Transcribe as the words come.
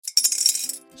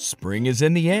Spring is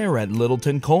in the air at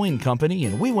Littleton Coin Company,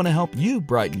 and we want to help you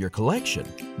brighten your collection.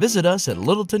 Visit us at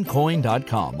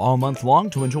littletoncoin.com all month long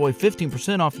to enjoy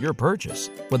 15% off your purchase.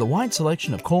 With a wide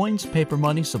selection of coins, paper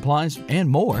money, supplies, and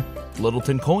more,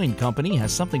 Littleton Coin Company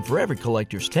has something for every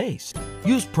collector's taste.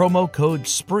 Use promo code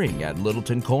SPRING at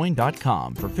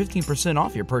littletoncoin.com for 15%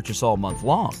 off your purchase all month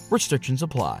long. Restrictions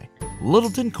apply.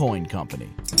 Littleton Coin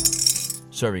Company.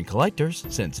 Serving collectors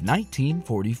since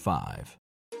 1945.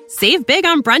 Save big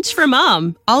on brunch for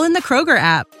mom, all in the Kroger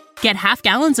app. Get half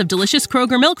gallons of delicious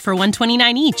Kroger milk for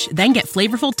 $1.29 each. Then get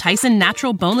flavorful Tyson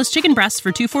natural boneless chicken breasts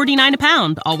for $2.49 a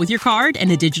pound, all with your card and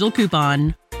a digital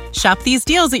coupon. Shop these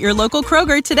deals at your local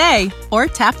Kroger today, or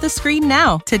tap the screen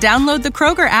now to download the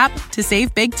Kroger app to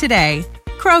save big today.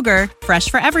 Kroger, fresh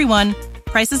for everyone.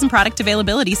 Prices and product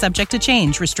availability subject to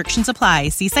change. Restrictions apply.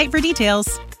 See site for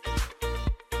details.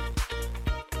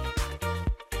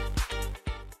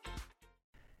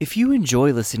 If you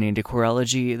enjoy listening to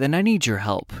Queerology, then I need your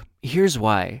help. Here's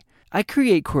why. I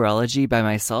create Queerology by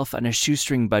myself on a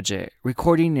shoestring budget,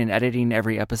 recording and editing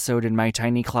every episode in my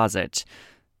tiny closet.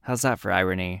 How's that for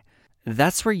irony?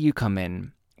 That's where you come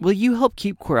in. Will you help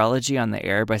keep Queerology on the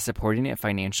air by supporting it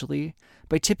financially?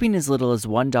 By tipping as little as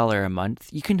 $1 a month,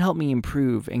 you can help me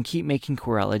improve and keep making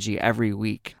Queerology every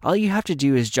week. All you have to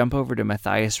do is jump over to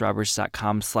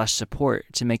matthiasroberts.com/support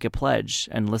to make a pledge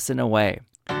and listen away.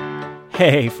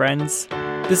 Hey, friends.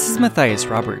 This is Matthias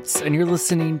Roberts, and you're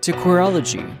listening to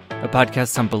Queerology, a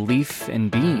podcast on belief and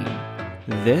being.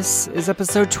 This is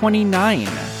episode 29.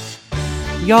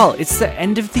 Y'all, it's the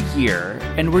end of the year,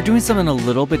 and we're doing something a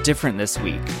little bit different this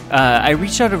week. I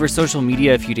reached out over social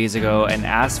media a few days ago and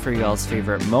asked for y'all's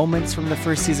favorite moments from the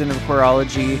first season of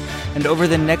Queerology, and over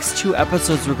the next 2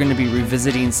 episodes, we're going to be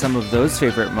revisiting some of those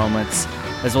favorite moments,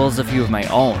 as well as a few of my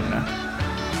own.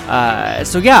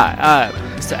 It's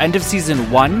the end of season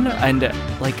 1, and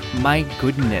my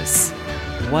goodness,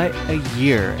 what a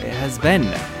year it has been.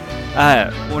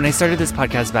 When I started this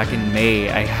podcast back in May,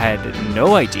 I had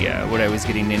no idea what I was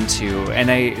getting into,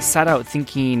 and I set out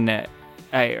thinking that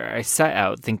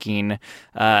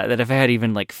if I had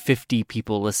even 50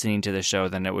 people listening to the show,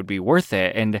 then it would be worth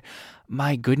it. And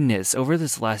my goodness, over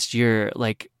this last year,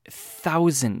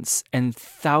 thousands and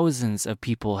thousands of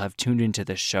people have tuned into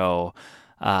the show.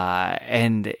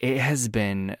 And it has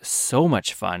been so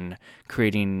much fun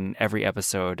creating every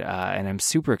episode, and I'm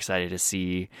super excited to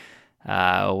see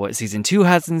what season 2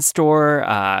 has in store.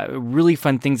 Really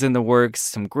fun things in the works,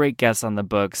 some great guests on the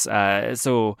books.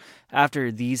 So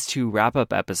after these 2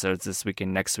 wrap-up episodes this week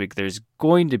and next week, there's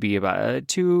going to be about a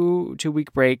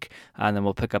two-week break, and then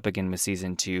we'll pick up again with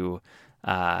season 2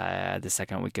 the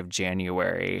second week of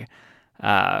January.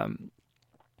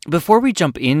 Before we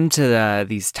jump into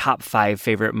these top 5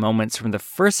 favorite moments from the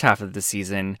first half of the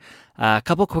season, a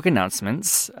couple quick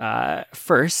announcements.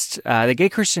 First, the Gay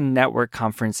Christian Network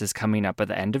Conference is coming up at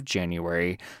the end of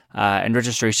January, and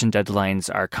registration deadlines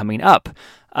are coming up.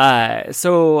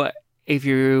 So if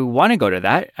you want to go to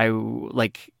that,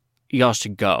 y'all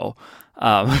should go.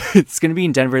 It's going to be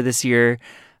in Denver this year.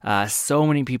 So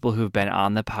many people who've been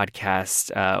on the podcast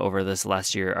over this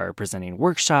last year are presenting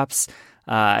workshops.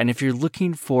 And if you're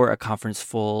looking for a conference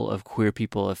full of queer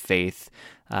people of faith,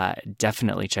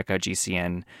 definitely check out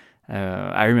GCN.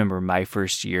 I remember my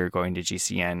first year going to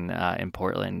GCN in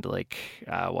Portland,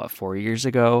 4 years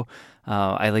ago.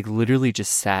 I literally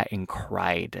just sat and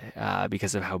cried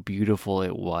because of how beautiful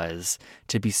it was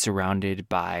to be surrounded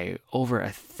by over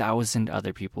 1,000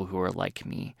 other people who are like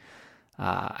me.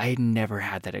 I had never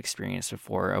had that experience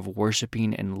before of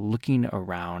worshiping and looking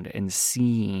around and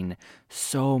seeing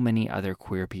so many other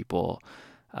queer people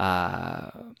who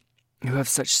have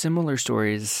such similar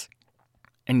stories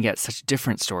and yet such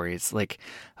different stories.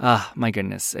 My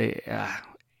goodness, it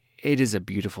is a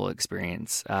beautiful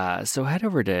experience. So head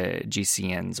over to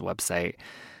GCN's website,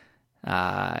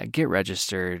 get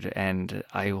registered, and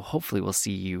I hopefully will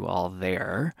see you all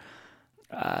there.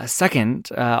 Second,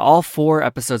 all 4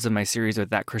 episodes of my series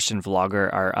with That Christian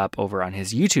Vlogger are up over on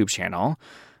his YouTube channel.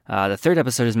 The 3rd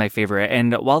episode is my favorite,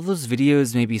 and while those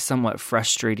videos may be somewhat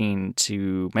frustrating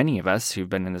to many of us who've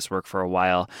been in this work for a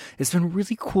while, it's been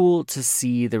really cool to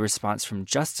see the response from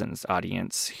Justin's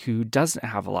audience, who doesn't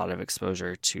have a lot of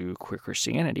exposure to queer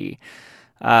Christianity.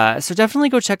 So definitely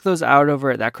go check those out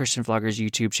over at That Christian Vlogger's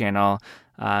YouTube channel.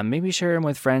 Maybe share them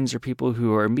with friends or people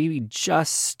who are maybe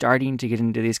just starting to get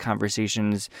into these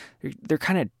conversations. They're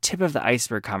kind of tip of the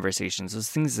iceberg conversations, those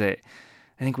things that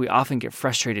I think we often get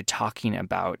frustrated talking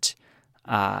about,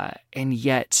 and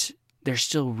yet they're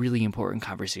still really important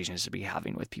conversations to be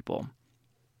having with people.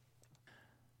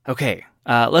 Okay,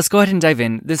 let's go ahead and dive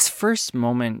in. This first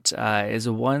moment is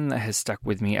one that has stuck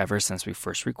with me ever since we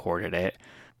first recorded it.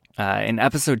 In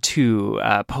episode 2,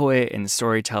 poet and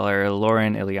storyteller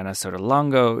Lauren Ileana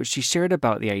Sotolongo, she shared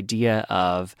about the idea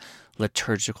of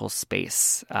liturgical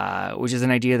space, which is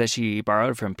an idea that she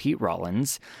borrowed from Pete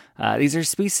Rollins. These are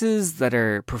spaces that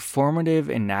are performative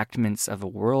enactments of a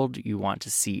world you want to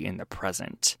see in the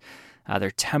present.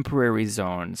 They're temporary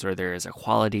zones where there is a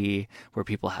quality, where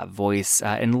people have voice,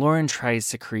 and Lauren tries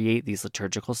to create these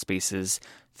liturgical spaces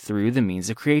through the means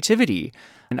of creativity.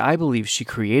 And I believe she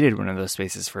created one of those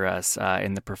spaces for us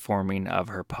in the performing of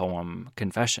her poem,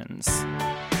 Confessions.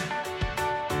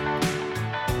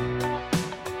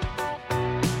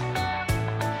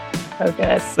 So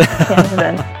good.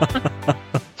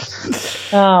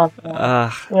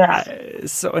 Yeah.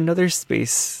 So another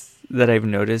space that I've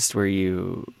noticed where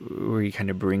you kind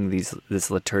of bring this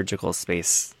liturgical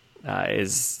space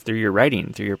is through your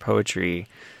writing, through your poetry,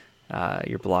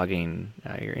 your blogging,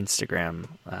 your Instagram,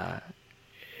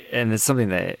 and it's something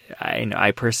that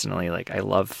I personally like. I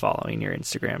love following your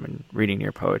Instagram and reading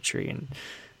your poetry, and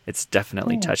it's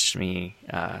definitely touched me.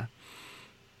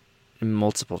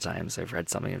 Multiple times I've read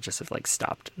something I've just like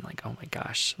stopped and like, oh my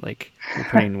gosh, like you're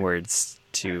putting words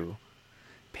to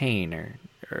pain or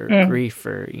grief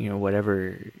or,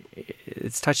 whatever.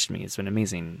 It's touched me. It's been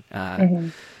amazing.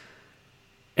 And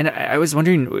I was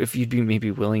wondering if you'd be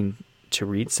maybe willing to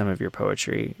read some of your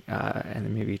poetry and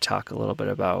then maybe talk a little bit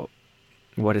about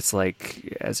what it's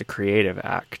like as a creative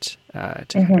act to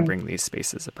kind of bring these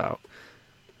spaces about.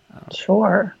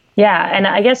 Sure. Yeah. And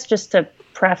I guess just to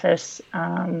preface,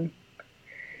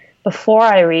 before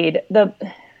I read and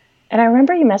I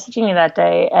remember you messaging me that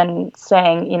day and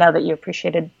saying, that you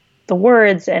appreciated the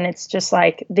words, and it's just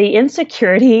like the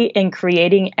insecurity in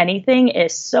creating anything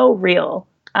is so real.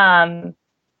 And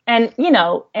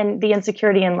the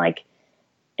insecurity in like,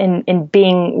 in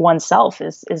being oneself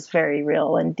is very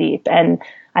real and deep. And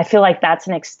I feel like that's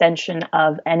an extension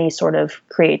of any sort of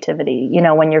creativity.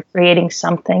 When you're creating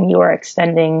something, you are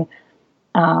extending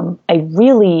a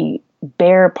really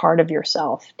bare part of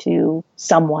yourself to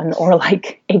someone or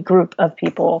like a group of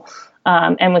people.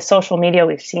 And with social media,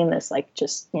 we've seen this, like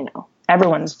just,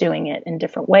 everyone's doing it in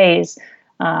different ways,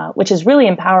 which is really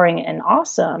empowering and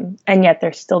awesome. And yet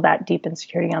there's still that deep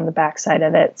insecurity on the backside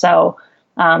of it. So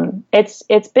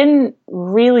it's been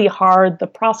really hard. The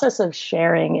process of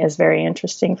sharing is very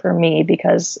interesting for me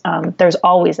because there's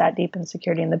always that deep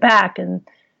insecurity in the back. And,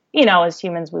 as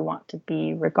humans, we want to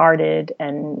be regarded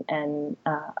and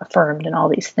affirmed and all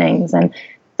these things. And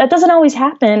that doesn't always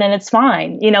happen, and it's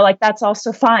fine. Like that's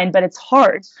also fine, but it's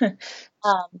hard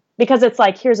because it's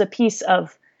like, here's a piece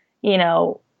of,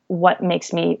 what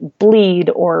makes me bleed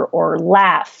or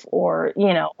laugh or,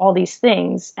 all these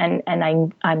things. And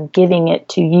I'm giving it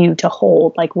to you to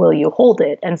hold, like, will you hold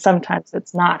it? And sometimes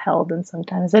it's not held and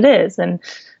sometimes it is. And,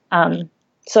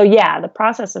 so yeah, the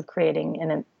process of creating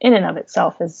in and of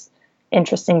itself is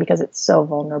interesting because it's so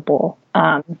vulnerable.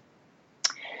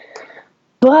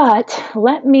 But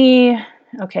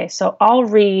so I'll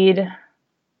read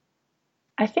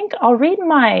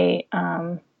my,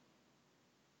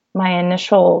 my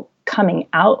initial coming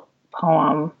out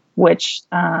poem, which,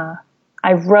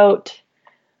 I wrote.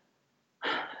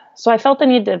 So I felt the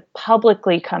need to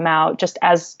publicly come out just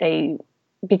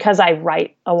because I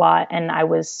write a lot and I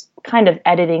was kind of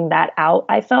editing that out.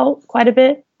 I felt quite a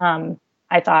bit.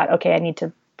 I thought, okay, I need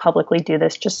to publicly do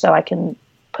this just so I can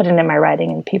put it in my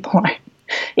writing and people are,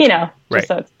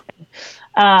 right.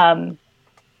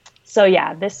 So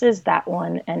yeah, this is that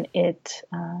one. And it's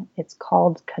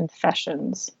called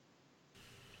Confessions.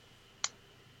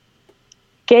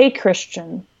 Gay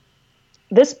Christian.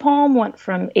 This poem went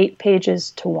from 8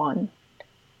 pages to 1.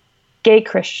 Gay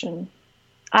Christian.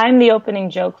 I'm the opening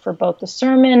joke for both the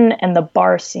sermon and the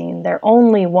bar scene. They're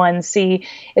only one. See,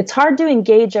 it's hard to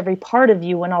engage every part of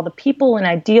you when all the people and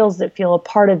ideals that feel a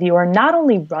part of you are not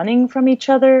only running from each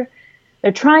other,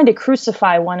 they're trying to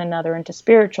crucify one another into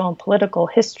spiritual and political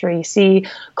history. See,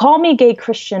 call me gay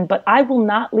Christian, but I will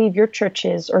not leave your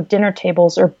churches or dinner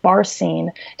tables or bar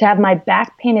scene to have my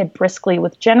back painted briskly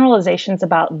with generalizations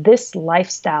about this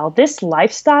lifestyle. This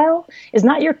lifestyle is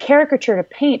not your caricature to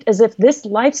paint as if this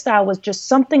lifestyle was just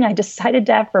something I decided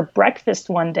to have for breakfast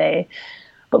one day.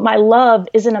 But my love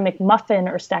isn't a McMuffin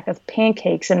or stack of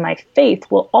pancakes, and my faith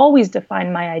will always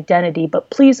define my identity. But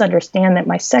please understand that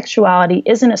my sexuality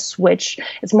isn't a switch.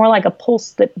 It's more like a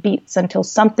pulse that beats until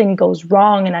something goes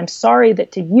wrong. And I'm sorry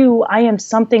that to you, I am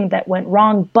something that went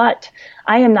wrong, but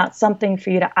I am not something for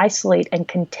you to isolate and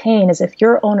contain as if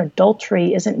your own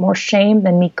adultery isn't more shame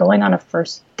than me going on a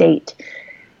first date.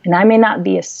 And I may not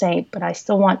be a saint, but I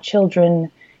still want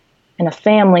children and a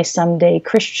family someday.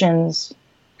 Christians,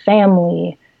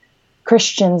 family,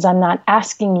 Christians, I'm not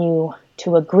asking you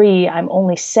to agree. I'm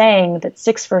only saying that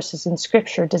 6 verses in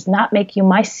Scripture does not make you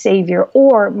my savior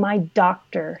or my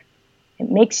doctor.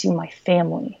 It makes you my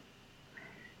family.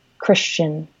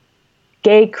 Christian,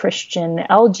 gay Christian,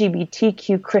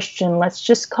 LGBTQ Christian, let's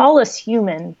just call us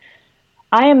human.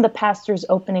 I am the pastor's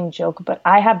opening joke, but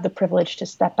I have the privilege to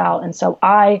step out, and so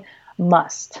I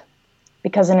must,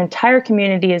 because an entire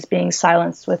community is being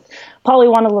silenced with Polly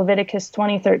 1 of Leviticus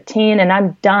 20:13, and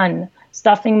I'm done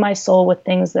stuffing my soul with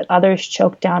things that others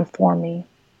choke down for me.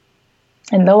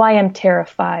 And though I am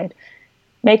terrified,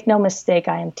 make no mistake,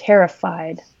 I am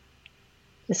terrified.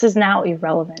 This is now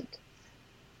irrelevant,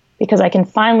 because I can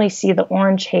finally see the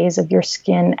orange haze of your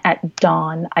skin at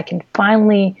dawn. I can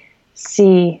finally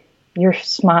see your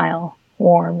smile,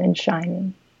 warm and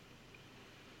shining.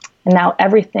 And now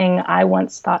everything I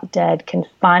once thought dead can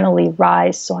finally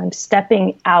rise. So I'm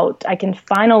stepping out. I can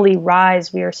finally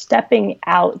rise. We are stepping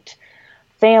out.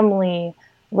 Family,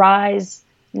 rise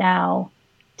now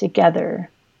together.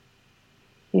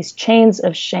 These chains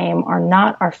of shame are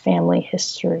not our family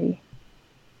history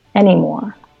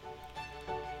anymore.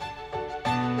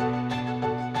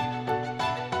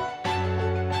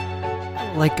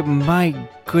 Like, my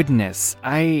goodness,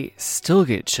 I still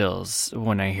get chills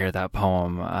when I hear that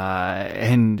poem,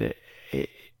 and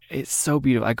it's so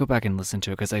beautiful. I go back and listen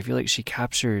to it because I feel like she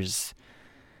captures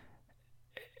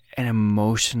an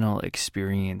emotional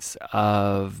experience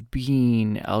of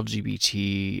being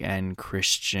LGBT and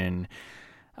Christian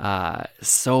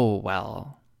so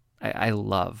well. I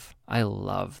love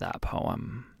that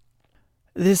poem.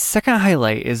 This second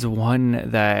highlight is one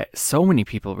that so many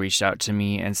people reached out to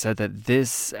me and said that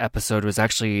this episode was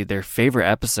actually their favorite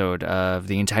episode of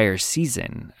the entire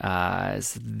season.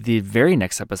 It's the very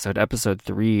next episode, episode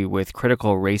 3, with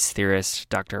critical race theorist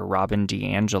Dr. Robin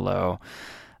DiAngelo.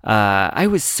 I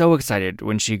was so excited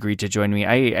when she agreed to join me.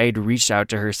 I had reached out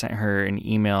to her, sent her an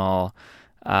email,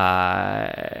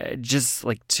 just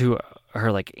like to her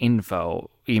like info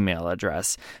email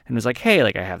address, and was like, hey,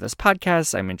 like, I have this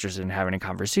podcast. I'm interested in having a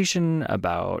conversation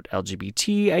about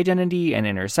LGBT identity and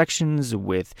intersections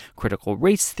with critical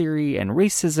race theory and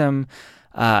racism.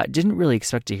 Didn't really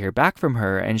expect to hear back from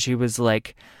her. And she was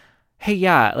like, hey,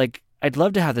 yeah, like, I'd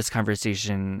love to have this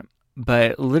conversation,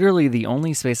 but literally the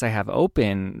only space I have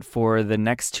open for the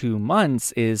next 2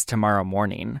 months is tomorrow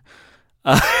morning.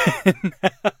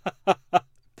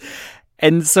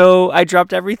 And so I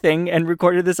dropped everything and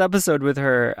recorded this episode with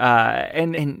her.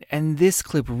 And this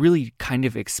clip really kind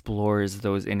of explores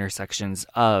those intersections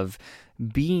of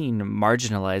being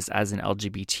marginalized as an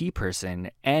LGBT person,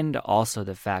 and also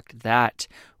the fact that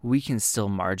we can still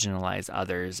marginalize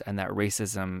others and that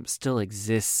racism still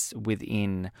exists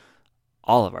within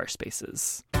all of our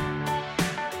spaces.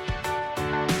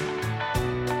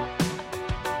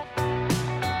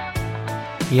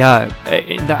 Yeah,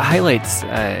 that highlights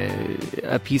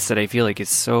a piece that I feel like is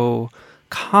so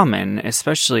common,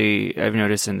 especially I've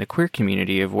noticed in the queer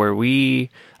community, of where we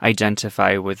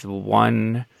identify with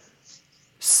one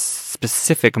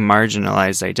specific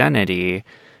marginalized identity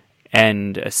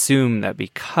and assume that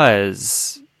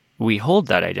because we hold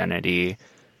that identity,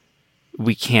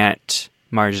 we can't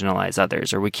marginalize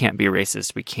others, or we can't be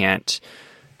racist.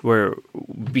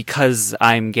 Because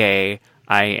I'm gay,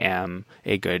 I am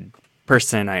a good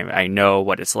person. I know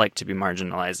what it's like to be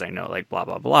marginalized. I know, like, blah,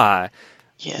 blah, blah.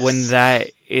 Yes. When that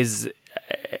is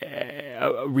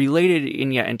a related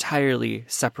and yet entirely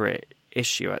separate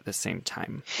issue at the same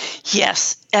time.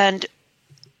 Yes. And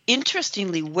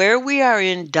interestingly, where we are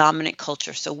in dominant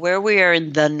culture, so where we are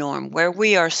in the norm, where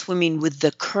we are swimming with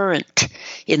the current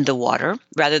in the water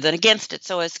rather than against it.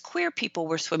 So as queer people,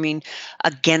 we're swimming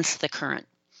against the current.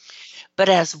 But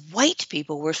as white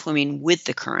people, we're swimming with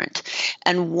the current.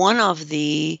 And one of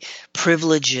the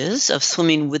privileges of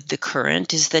swimming with the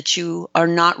current is that you are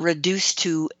not reduced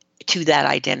to that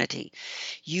identity.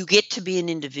 You get to be an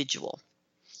individual,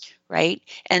 right?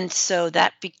 And so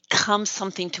that becomes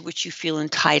something to which you feel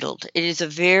entitled. It is a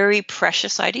very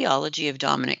precious ideology of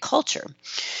dominant culture.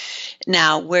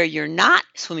 Now, where you're not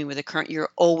swimming with the current, you're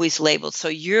always labeled. So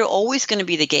you're always going to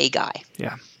be the gay guy.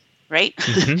 Yeah. Right?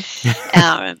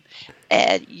 Mm-hmm.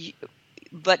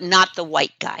 But not the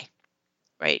white guy,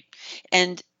 right?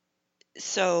 And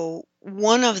so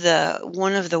one of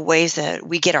the ways that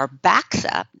we get our backs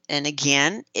up, and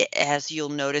again, as you'll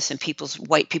notice in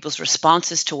white people's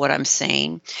responses to what I'm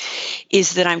saying,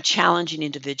 is that I'm challenging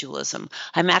individualism.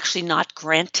 I'm actually not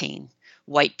granting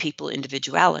white people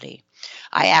individuality.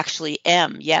 I actually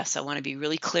am, yes, I want to be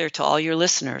really clear to all your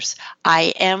listeners.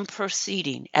 I am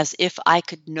proceeding as if I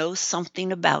could know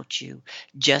something about you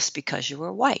just because you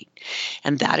are white.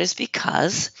 And that is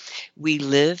because we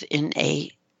live in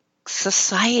a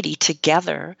society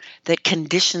together that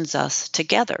conditions us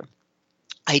together.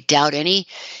 I doubt any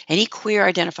queer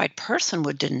identified person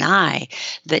would deny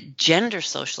that gender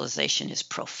socialization is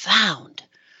profound,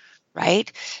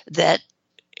 right?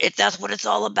 That's what it's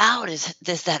all about is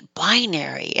that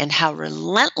binary and how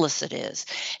relentless it is.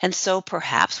 And so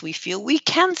perhaps we feel we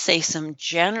can say some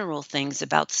general things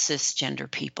about cisgender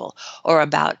people or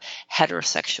about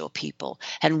heterosexual people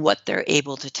and what they're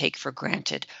able to take for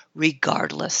granted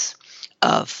regardless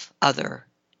of other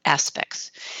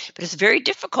aspects. But it's very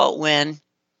difficult when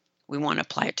we want to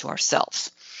apply it to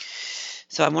ourselves.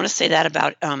 So I want to say that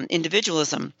about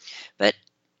individualism. But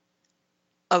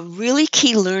a really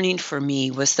key learning for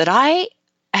me was that I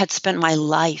had spent my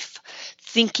life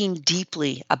thinking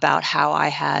deeply about how I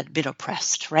had been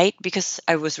oppressed, right? Because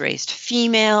I was raised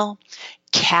female,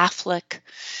 Catholic,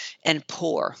 and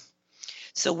poor.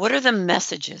 So what are the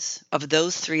messages of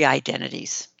those three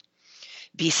identities?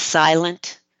 Be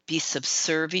silent, be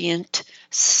subservient,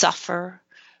 suffer,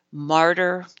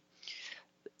 martyr,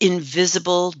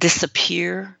 invisible,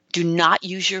 disappear. Do not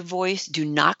use your voice. Do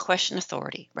not question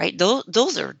authority, right?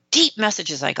 Those are deep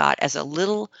messages I got as a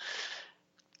little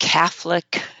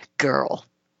Catholic girl.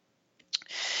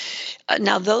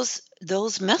 Now, those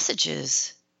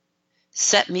messages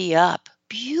set me up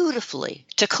beautifully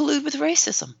to collude with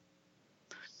racism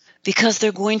because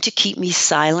they're going to keep me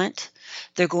silent.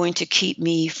 They're going to keep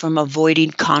me from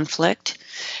avoiding conflict.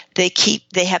 They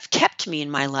have kept me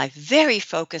in my life very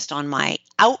focused on my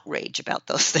outrage about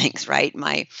those things, right?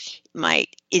 My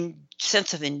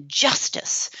sense of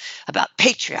injustice about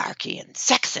patriarchy and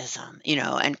sexism,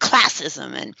 and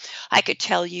classism. And I could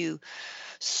tell you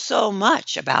so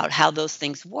much about how those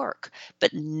things work,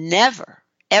 but never,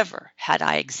 ever had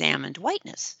I examined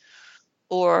whiteness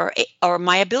or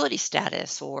my ability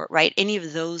status or, right, any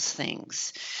of those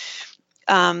things.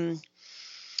 And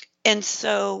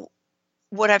so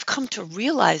what I've come to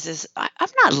realize is I'm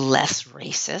not less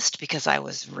racist because I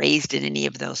was raised in any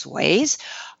of those ways.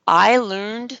 I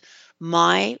learned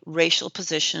my racial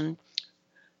position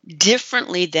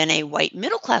differently than a white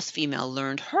middle-class female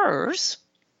learned hers,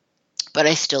 but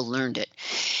I still learned it.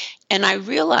 And I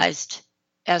realized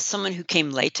as someone who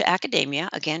came late to academia,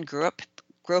 again, grew up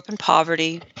in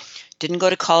poverty, didn't go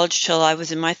to college till I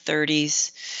was in my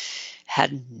 30s,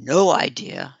 had no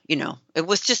idea, it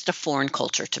was just a foreign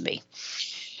culture to me.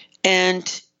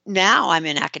 And now I'm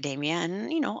in academia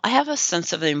and, I have a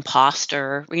sense of an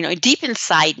imposter, deep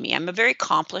inside me. I'm very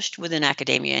accomplished within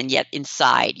academia and yet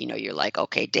inside, you're like,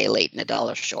 okay, day late and a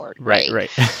dollar short. Right.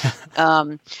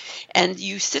 And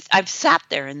I've sat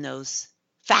there in those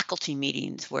faculty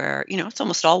meetings where, it's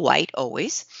almost all white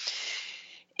always.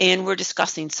 And we're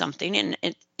discussing something,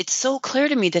 and it's so clear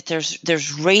to me that there's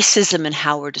racism in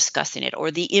how we're discussing it, or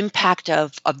the impact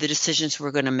of the decisions we're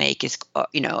going to make is,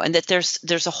 and that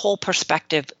there's a whole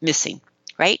perspective missing,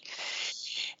 right?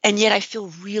 And yet I feel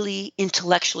really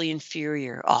intellectually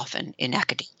inferior often in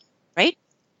academia, right?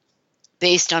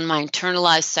 Based on my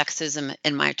internalized sexism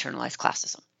and my internalized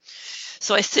classism.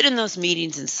 So I sit in those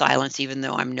meetings in silence, even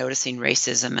though I'm noticing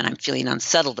racism and I'm feeling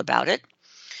unsettled about it.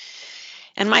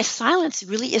 And my silence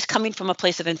really is coming from a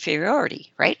place of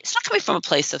inferiority, right? It's not coming from a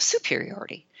place of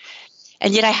superiority.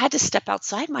 And yet I had to step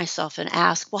outside myself and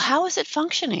ask, well, how is it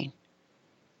functioning?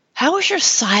 How is your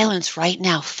silence right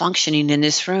now functioning in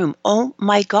this room? Oh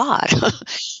my God,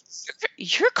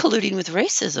 you're colluding with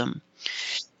racism.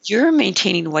 You're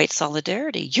maintaining white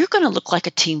solidarity. You're going to look like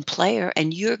a team player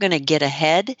and you're going to get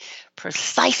ahead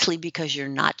precisely because you're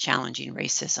not challenging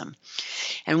racism.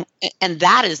 And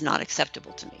that is not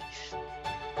acceptable to me.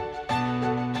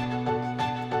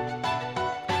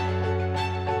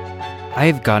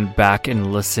 I've gone back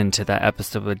and listened to that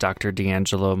episode with Dr.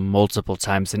 D'Angelo multiple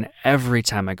times, and every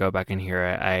time I go back and hear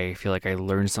it, I feel like I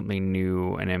learned something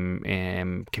new and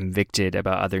am convicted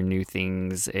about other new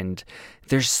things. And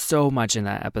there's so much in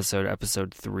that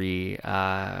episode 3,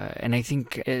 and I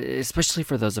think especially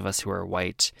for those of us who are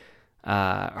white,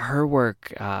 her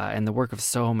work and the work of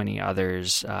so many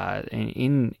others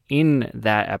in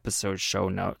that episode show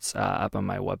notes up on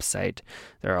my website.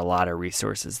 There are a lot of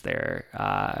resources there,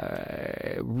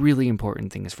 really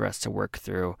important things for us to work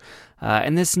through.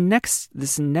 And this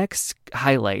next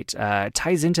highlight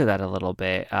ties into that a little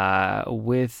bit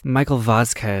with Michael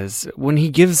Vasquez when he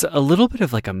gives a little bit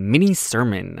of like a mini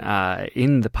sermon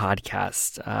in the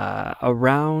podcast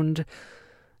around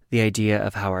the idea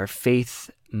of how our faith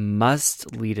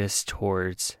must lead us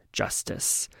towards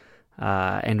justice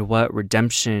and what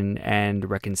redemption and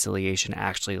reconciliation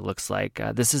actually looks like.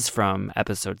 This is from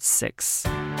episode 6.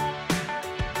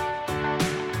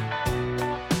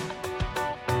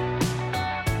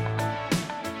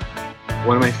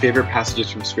 One of my favorite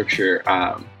passages from Scripture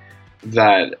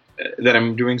that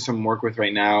I'm doing some work with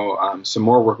right now, some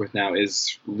more work with now,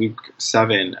 is Luke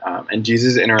 7 and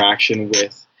Jesus' interaction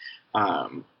with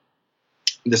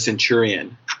the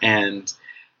centurion. And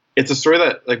it's a story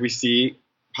that like we see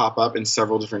pop up in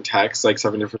several different texts, like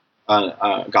 7 different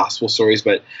gospel stories,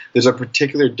 but there's a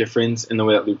particular difference in the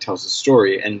way that Luke tells the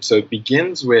story. And so it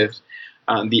begins with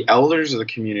the elders of the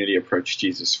community approach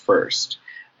Jesus first,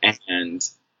 and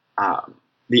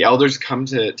the elders come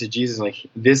to Jesus like,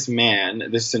 this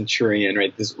man, this centurion,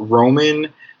 right, this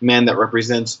Roman man that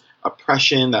represents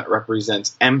oppression, that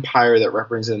represents empire, that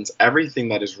represents everything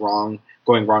that is wrong,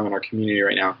 going wrong in our community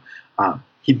right now.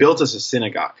 He built us a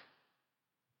synagogue.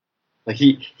 Like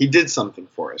he did something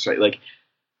for us, right? Like,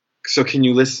 so can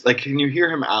you listen? Like, can you hear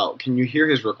him out? Can you hear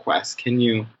his request? Can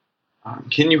you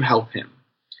help him?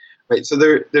 Right. So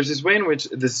there's this way in which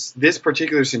this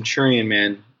particular centurion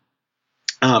man,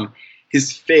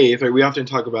 his faith, right? We often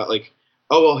talk about like,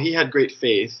 oh well, he had great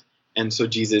faith, and so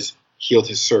Jesus healed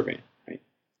his servant, right?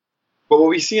 But what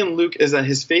we see in Luke is that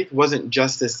his faith wasn't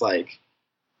just this like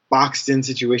boxed in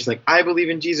situation, like I believe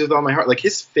in Jesus with all my heart. Like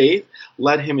his faith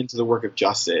led him into the work of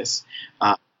justice,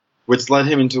 which led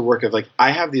him into the work of like,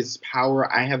 I have this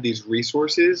power, I have these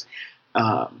resources,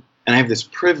 and I have this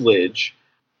privilege,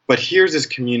 but here's this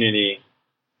community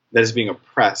that is being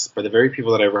oppressed by the very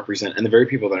people that I represent and the very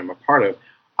people that I'm a part of.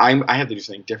 I have to do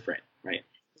something different, right?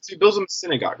 So he builds them a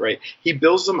synagogue, right? He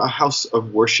builds them a house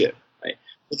of worship, right?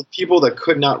 For the people that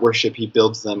could not worship, he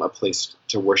builds them a place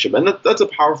to worship. And that's a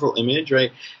powerful image,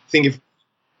 right? I think if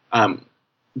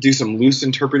do some loose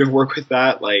interpretive work with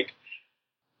that, like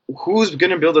who's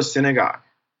going to build a synagogue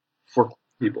for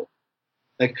people?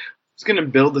 Like who's going to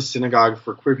build a synagogue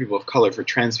for queer people of color, for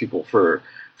trans people, for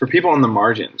people on the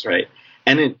margins, right?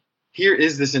 And here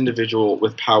is this individual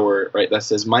with power, right, that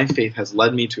says, my faith has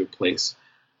led me to a place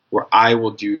where I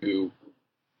will do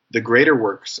the greater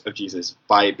works of Jesus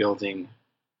by building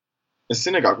a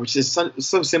synagogue, which is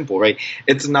so simple, right?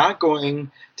 It's not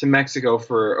going to Mexico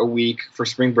for a week for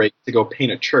spring break to go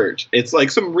paint a church. It's like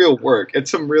some real work.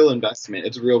 It's some real investment.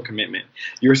 It's real commitment.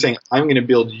 You're saying, I'm going to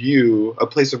build you a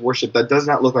place of worship that does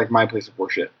not look like my place of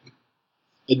worship.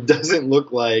 It doesn't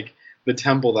look like the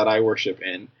temple that I worship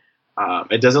in.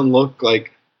 It doesn't look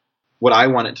like what I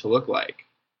want it to look like.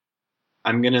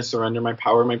 I'm going to surrender my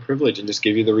power, my privilege, and just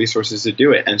give you the resources to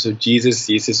do it. And so Jesus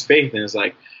sees his faith and is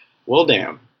like, well,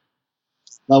 damn.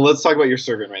 Now let's talk about your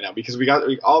servant right now, because we got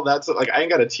all that. So like, I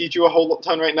ain't got to teach you a whole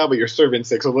ton right now, but your servant's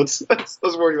sick. So let's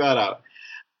work that out.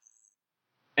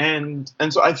 And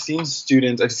so I've seen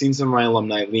some of my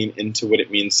alumni lean into what it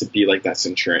means to be like that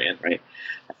centurion, right?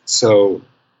 So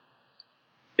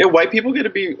yeah, white people get to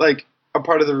be like a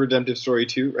part of the redemptive story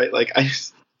too, right? Like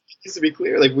just to be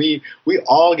clear, like we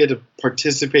all get to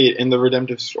participate in the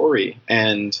redemptive story,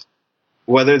 and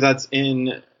whether that's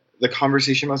in the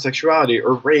conversation about sexuality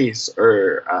or race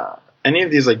or any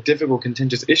of these like difficult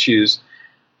contentious issues,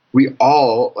 we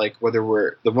all, like whether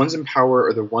we're the ones in power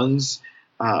or the ones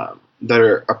that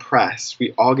are oppressed,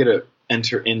 we all get to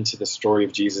enter into the story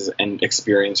of Jesus and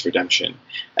experience redemption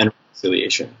and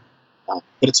reconciliation. But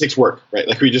it takes work, right?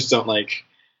 Like we just don't like,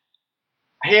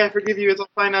 hey, I forgive you, it's all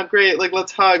fine, not great, like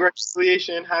let's hug,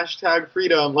 reconciliation,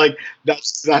 #freedom. Like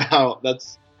that's not how,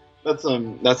 that's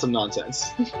some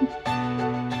nonsense.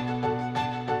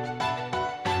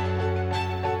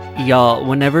 Y'all,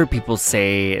 whenever people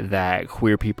say that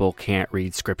queer people can't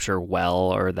read scripture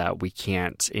well or that we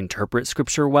can't interpret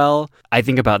scripture well, I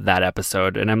think about that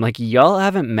episode and I'm like, y'all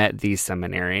haven't met these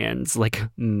seminarians. Like,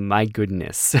 my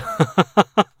goodness.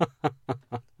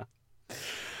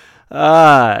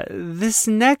 This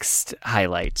next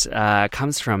highlight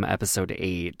comes from episode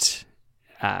 8.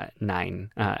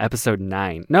 Episode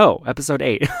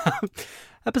 8.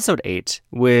 Episode 8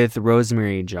 with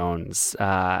Rosemary Jones.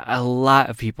 A lot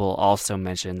of people also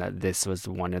mentioned that this was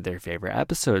one of their favorite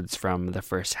episodes from the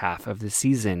first half of the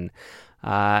season,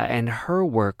 and her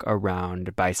work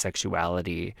around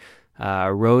bisexuality.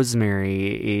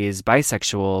 Rosemary is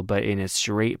bisexual, but in a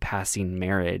straight passing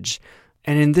marriage.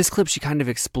 And in this clip, she kind of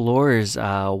explores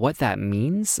what that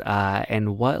means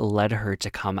and what led her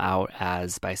to come out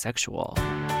as bisexual.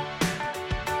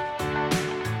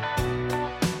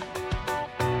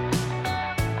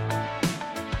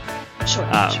 Sure.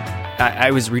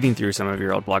 I was reading through some of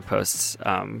your old blog posts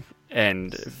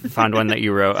and found one that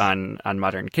you wrote on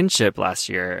Modern Kinship last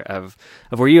year of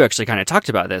where you actually kind of talked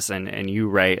about this, and you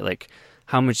write like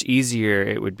how much easier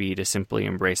it would be to simply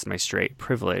embrace my straight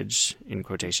privilege, in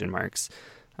quotation marks.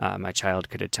 My child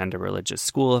could attend a religious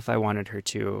school if I wanted her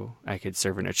to. I could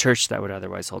serve in a church that would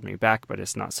otherwise hold me back, but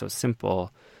it's not so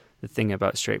simple. The thing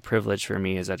about straight privilege for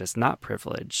me is that it's not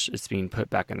privilege. It's being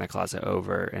put back in the closet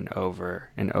over and over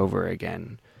and over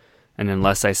again. And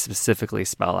unless I specifically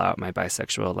spell out my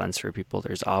bisexual lens for people,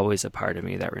 there's always a part of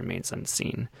me that remains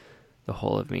unseen. The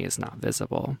whole of me is not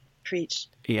visible. Preach.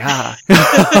 Yeah.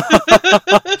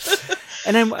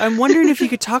 And I'm wondering if you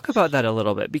could talk about that a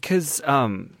little bit, because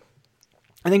I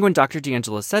think when Dr.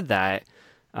 D'Angelo said that,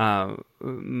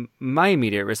 my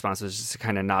immediate response was just to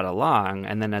kind of nod along.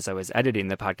 And then as I was editing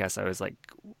the podcast, I was like,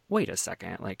 wait a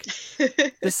second, like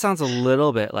this sounds a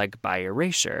little bit like bi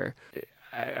erasure.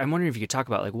 I'm wondering if you could talk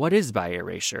about like what is bi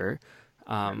erasure,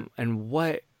 and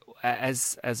what,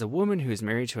 as a woman who's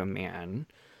married to a man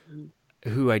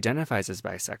who identifies as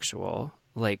bisexual,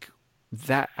 like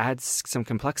that adds some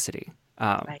complexity.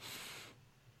 Right.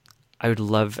 I would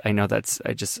love, I know that's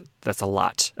a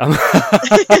lot.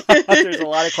 There's a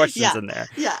lot of questions in there.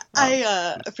 Yeah.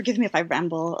 Forgive me if I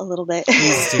ramble a little bit.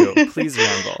 Please do. Please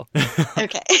ramble.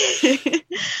 Okay.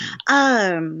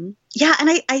 Yeah. And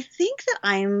I think that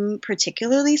I'm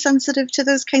particularly sensitive to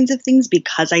those kinds of things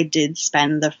because I did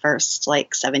spend the first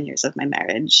 7 years of my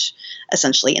marriage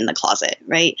essentially in the closet.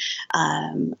 Right.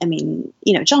 I mean,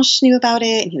 Josh knew about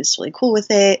it and he was totally cool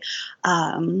with it.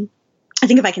 I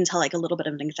think if I can tell a little bit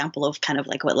of an example of kind of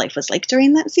what life was like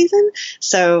during that season.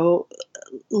 So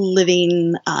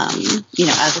living,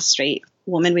 as a straight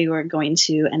woman, we were going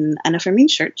to an affirming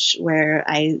church where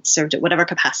I served at whatever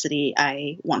capacity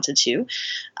I wanted to,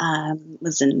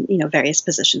 was in, various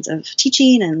positions of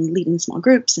teaching and leading small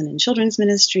groups and in children's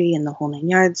ministry and the whole 9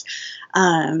 yards.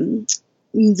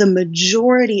 The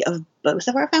majority of both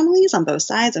of our families on both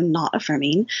sides are not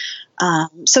affirming.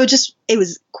 So it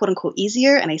was quote unquote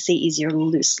easier. And I say easier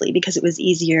loosely because it was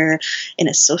easier in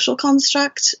a social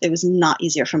construct. It was not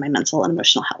easier for my mental and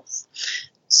emotional health.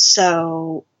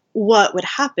 So what would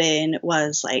happen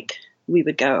was we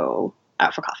would go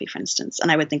out for coffee, for instance,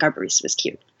 and I would think our barista was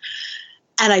cute.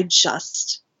 And I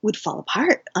just would fall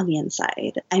apart on the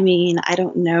inside. I mean, I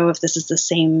don't know if this is the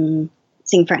same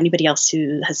thing for anybody else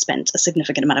who has spent a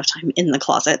significant amount of time in the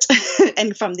closet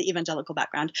and from the evangelical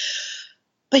background.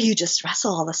 But you just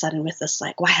wrestle all of a sudden with this,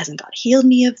 why hasn't God healed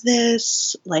me of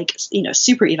this?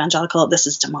 Super evangelical, this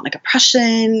is demonic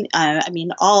oppression. I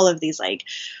mean, all of these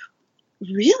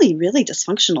really, really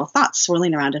dysfunctional thoughts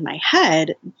swirling around in my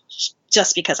head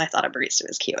just because I thought a barista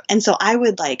was cute. And so I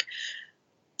would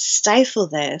stifle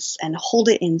this and hold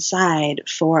it inside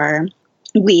for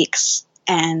weeks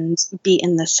and be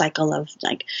in this cycle of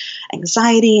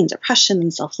anxiety and depression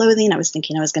and self-loathing. I was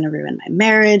thinking I was going to ruin my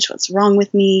marriage. What's wrong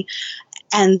with me?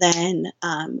 And then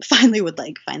finally would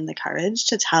find the courage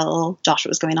to tell Josh what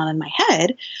was going on in my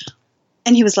head.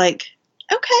 And he was like,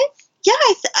 okay, yeah,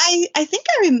 I think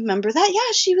I remember that.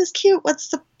 Yeah, she was cute. What's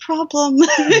the problem?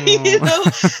 Totally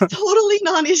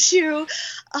non-issue.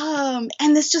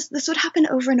 And this would happen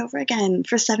over and over again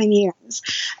for 7 years.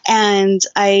 And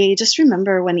I just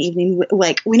remember one evening,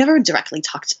 we never directly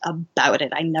talked about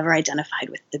it. I never identified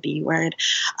with the B word.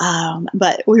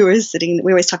 But we always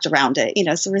talked around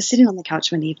it, so we're sitting on the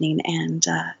couch one evening and,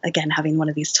 again, having one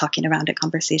of these talking around it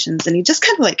conversations. And he just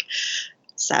kind of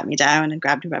sat me down and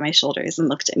grabbed me by my shoulders and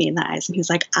looked at me in the eyes. And he was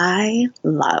like, I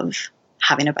love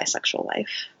having a bisexual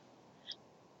life.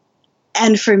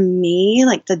 And for me,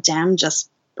 the dam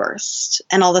just burst.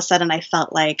 And all of a sudden I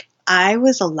felt like I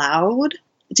was allowed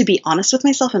to be honest with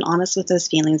myself and honest with those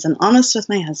feelings and honest with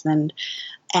my husband.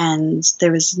 And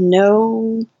it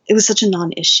was such a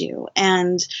non-issue.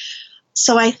 And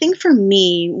so I think for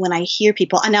me, when I hear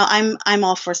people, and now I'm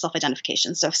all for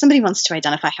self-identification. So if somebody wants to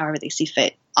identify however they see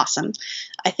fit, awesome.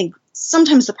 I think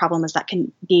sometimes the problem is that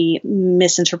can be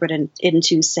misinterpreted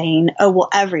into saying, oh, well,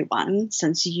 everyone,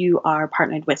 since you are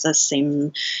partnered with a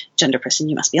same gender person,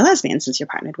 you must be a lesbian. Since you're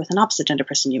partnered with an opposite gender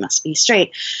person, you must be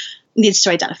straight. Needs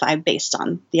to identify based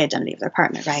on the identity of their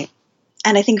partner, right?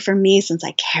 And I think for me, since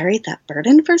I carried that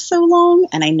burden for so long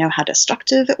and I know how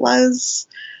destructive it was,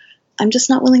 I'm just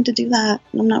not willing to do that.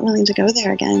 I'm not willing to go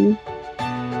there again.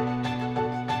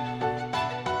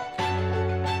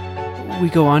 We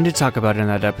go on to talk about in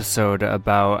that episode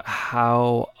about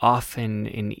how often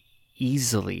and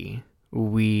easily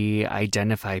we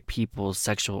identify people's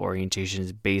sexual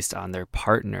orientations based on their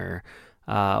partner,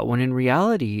 when in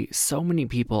reality, so many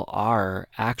people are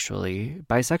actually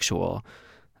bisexual.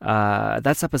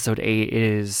 That's episode 8. It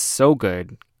is so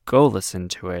good. go listen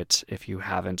to it if you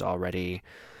haven't already.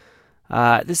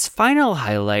 This final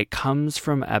highlight comes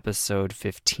from episode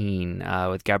 15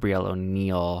 with Gabrielle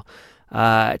O'Neill,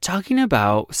 talking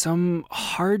about some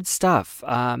hard stuff,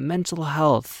 mental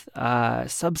health,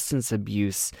 substance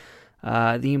abuse,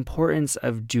 the importance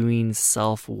of doing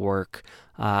self-work,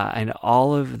 and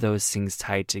all of those things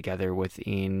tied together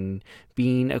within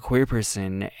being a queer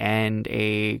person and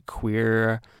a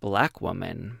queer Black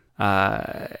woman.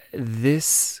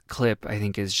 This clip, I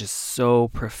think, is just so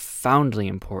profoundly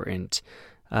important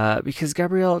because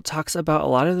Gabrielle talks about a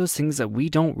lot of those things that we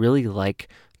don't really like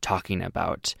talking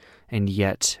about, and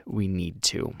yet we need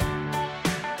to.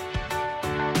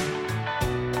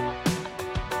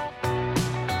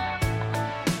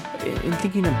 In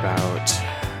thinking about,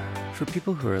 for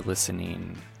people who are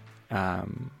listening,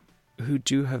 who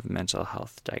do have mental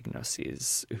health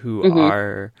diagnoses, who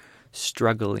are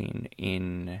struggling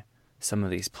in some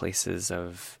of these places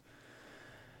of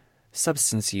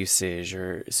substance usage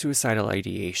or suicidal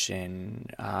ideation,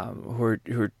 who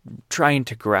are trying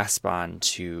to grasp on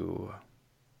to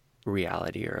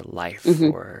reality or life,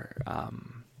 or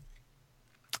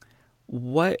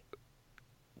what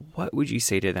would you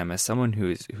say to them as someone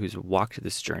who's walked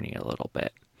this journey a little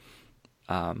bit?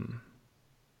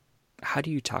 How do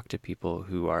you talk to people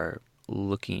who are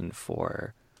looking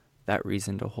for that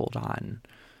reason to hold on?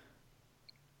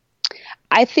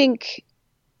 I think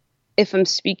if I'm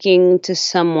speaking to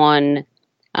someone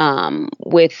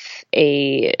with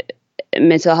a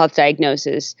mental health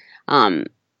diagnosis, I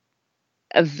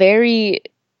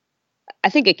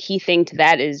think a key thing to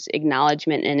that is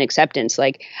acknowledgement and acceptance.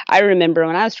 Like, I remember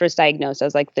when I was first diagnosed, I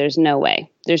was like, there's no way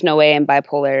I'm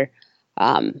bipolar.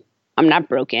 I'm not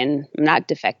broken. I'm not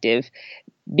defective,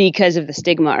 because of the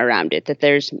stigma around it, that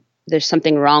there's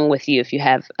something wrong with you if you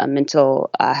have a mental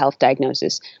health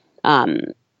diagnosis.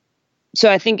 So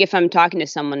I think if I'm talking to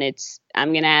someone,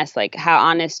 I'm going to ask, like, how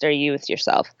honest are you with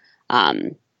yourself?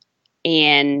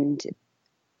 And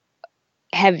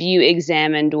have you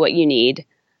examined what you need?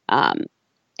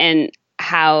 And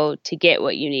how to get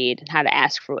what you need and how to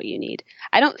ask for what you need.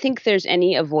 I don't think there's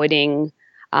any avoiding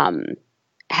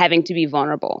having to be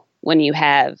vulnerable when you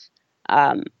have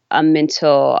a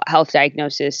mental health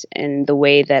diagnosis in the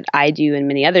way that I do and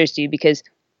many others do, because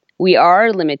we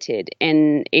are limited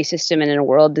in a system and in a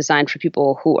world designed for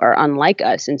people who are unlike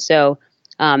us. And so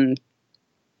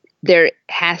there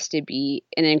has to be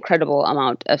an incredible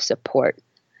amount of support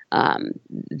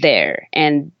there.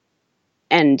 And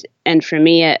for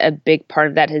me, a big part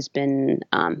of that has been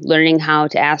learning how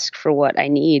to ask for what I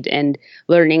need and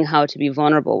learning how to be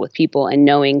vulnerable with people and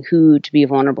knowing who to be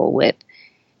vulnerable with.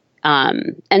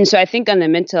 And so I think on the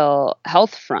mental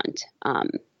health front,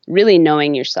 really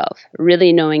knowing yourself,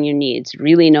 really knowing your needs,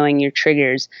 really knowing your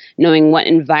triggers, knowing what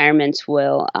environments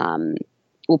will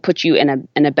put you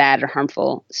in a bad or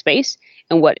harmful space,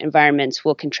 and what environments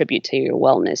will contribute to your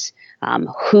wellness,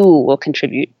 who will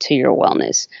contribute to your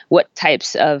wellness, what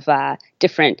types of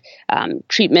different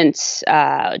treatments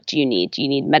do you need? Do you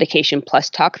need medication plus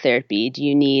talk therapy? Do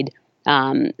you need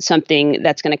something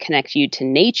that's going to connect you to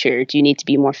nature? Do you need to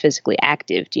be more physically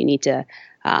active? Do you need to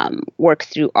work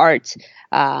through art?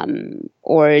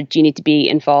 Or do you need to be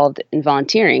involved in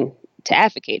volunteering to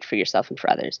advocate for yourself and for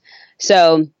others?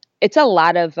 So it's a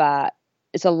lot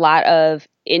of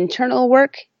internal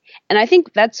work. And I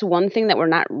think that's one thing that we're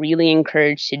not really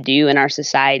encouraged to do in our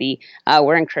society.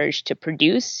 We're encouraged to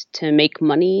produce, to make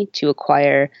money, to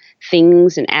acquire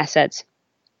things and assets.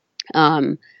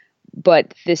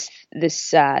 But this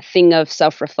thing of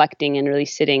self-reflecting and really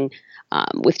sitting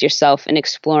with yourself and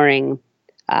exploring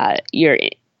your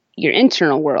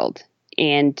internal world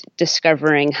and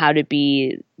discovering how to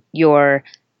be your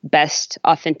best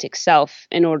authentic self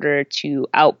in order to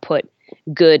output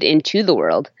good into the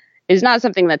world is not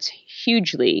something that's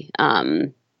hugely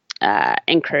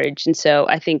encouraged. And so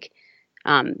I think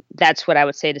that's what I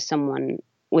would say to someone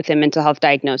with a mental health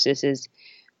diagnosis is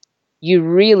you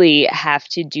really have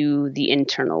to do the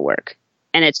internal work.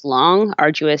 And it's long,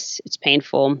 arduous, it's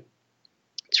painful,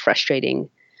 it's frustrating,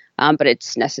 but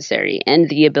it's necessary. And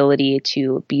the ability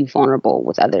to be vulnerable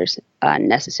with others,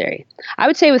 necessary. I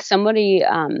would say with somebody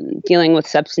dealing with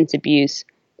substance abuse,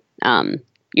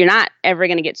 you're not ever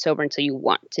going to get sober until you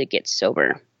want to get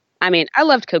sober. I mean, I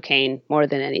loved cocaine more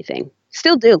than anything.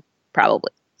 Still do,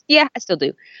 probably. Yeah, I still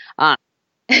do.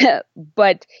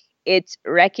 But it's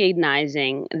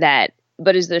recognizing that,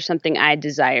 but is there something I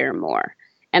desire more?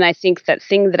 And I think that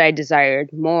thing that I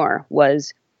desired more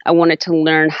was I wanted to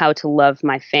learn how to love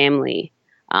my family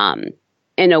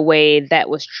in a way that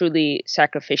was truly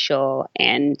sacrificial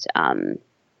and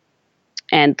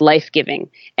and life-giving.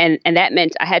 And that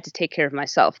meant I had to take care of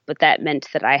myself, but that meant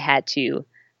that I had to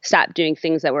stop doing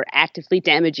things that were actively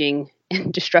damaging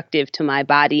and destructive to my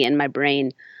body and my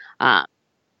brain.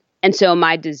 And so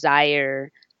my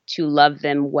desire to love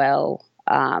them well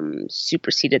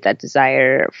superseded that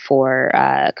desire for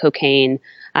cocaine.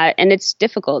 And it's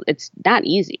difficult. It's not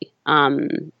easy.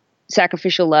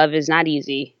 Sacrificial love is not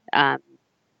easy.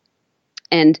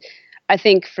 And I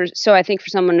think for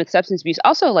someone with substance abuse,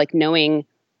 also like knowing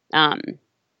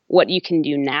what you can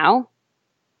do now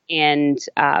and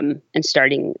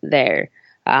starting there.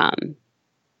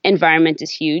 Environment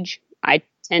is huge. I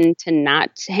tend to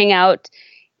not hang out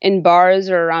in bars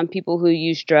or around people who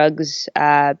use drugs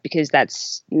because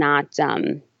that's not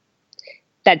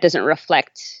that doesn't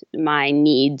reflect my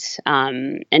needs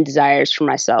and desires for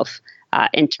myself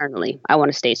internally. I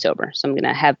want to stay sober, so I'm going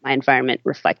to have my environment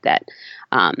reflect that.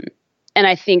 And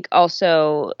I think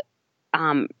also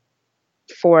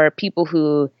for people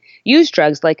who use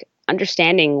drugs, like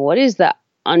understanding what is the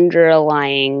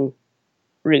underlying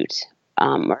root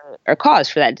or cause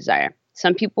for that desire.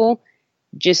 Some people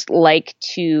just like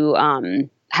to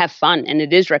have fun, and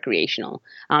it is recreational.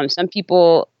 Some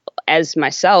people, as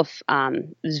myself,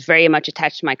 is very much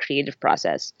attached to my creative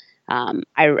process.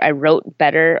 I wrote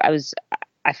better.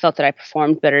 I felt that I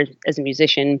performed better as a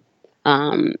musician.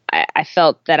 I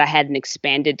felt that I had an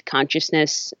expanded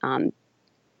consciousness. And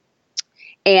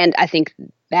I think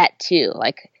that too,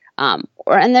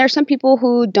 and there are some people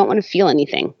who don't want to feel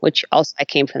anything, which also I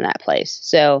came from that place.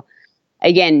 So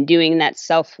again, doing that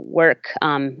self-work,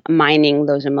 mining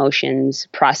those emotions,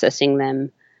 processing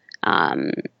them,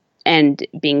 and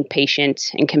being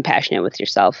patient and compassionate with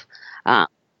yourself.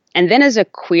 And then as a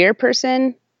queer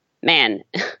person, man,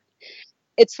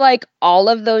 it's like all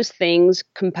of those things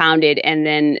compounded. And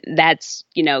then that's,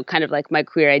 kind of like my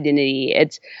queer identity.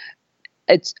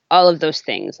 It's all of those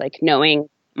things, like knowing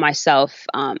myself,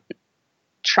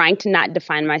 trying to not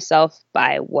define myself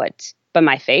by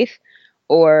my faith,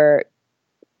 or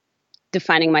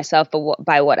defining myself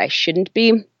by what I shouldn't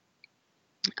be.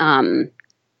 And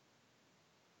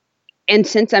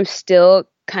since I'm still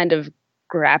kind of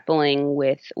grappling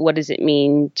with what does it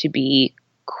mean to be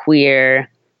queer,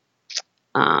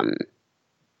 and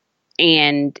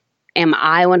am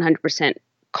I 100%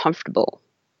 comfortable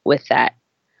with that?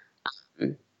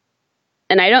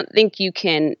 And I don't think you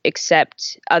can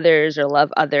accept others or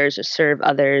love others or serve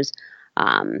others,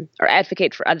 or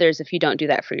advocate for others if you don't do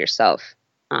that for yourself.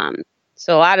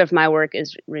 So a lot of my work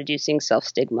is reducing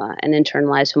self-stigma and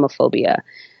internalized homophobia,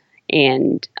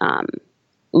 and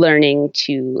learning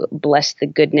to bless the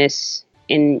goodness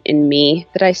in me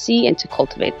that I see and to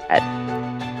cultivate that.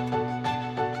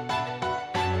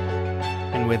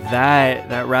 And with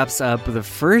that wraps up the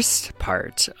first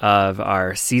part of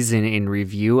our season in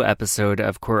review episode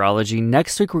of Queerology.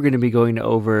 Next week, we're going to be going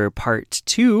over part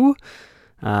 2,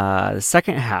 the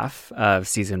second half of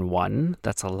season 1.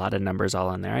 That's a lot of numbers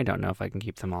all in there. I don't know if I can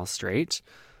keep them all straight,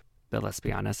 but let's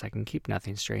be honest, I can keep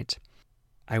nothing straight.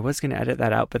 I was going to edit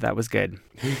that out, but that was good.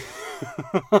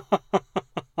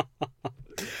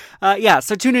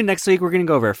 So tune in next week. We're going to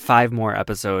go over 5 more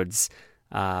episodes,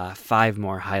 5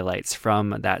 more highlights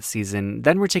from that season.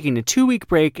 Then we're taking a 2-week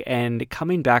break and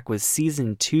coming back with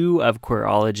season 2 of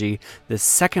Queerology the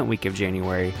second week of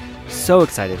January. So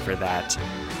excited for that.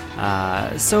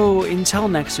 So until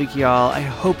next week, y'all, I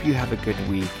hope you have a good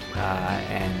week,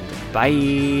 and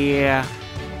bye.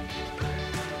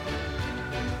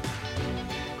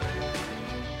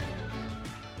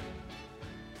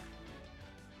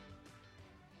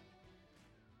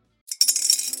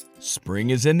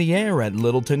 Spring is in the air at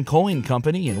Littleton Coin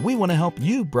Company, and we want to help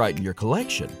you brighten your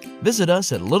collection. Visit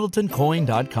us at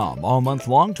littletoncoin.com all month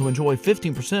long to enjoy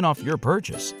 15% off your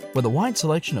purchase. With a wide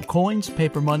selection of coins,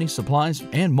 paper money, supplies,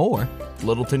 and more,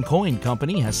 Littleton Coin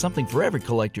Company has something for every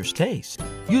collector's taste.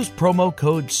 Use promo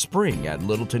code SPRING at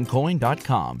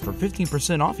littletoncoin.com for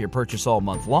 15% off your purchase all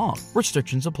month long.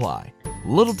 Restrictions apply.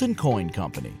 Littleton Coin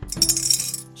Company.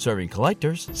 Serving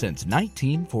collectors since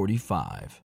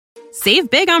 1945. Save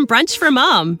big on brunch for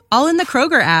mom, all in the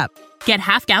Kroger app. Get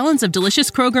half gallons of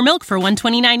delicious Kroger milk for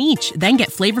 $1.29 each. Then get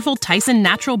flavorful Tyson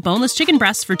natural boneless chicken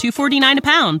breasts for $2.49 a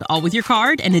pound, all with your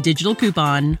card and a digital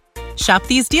coupon. Shop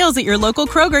these deals at your local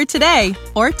Kroger today,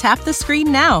 or tap the screen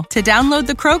now to download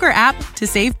the Kroger app to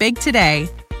save big today.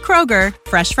 Kroger,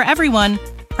 fresh for everyone.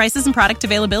 Prices and product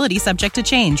availability subject to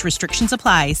change. Restrictions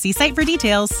apply. See site for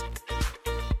details.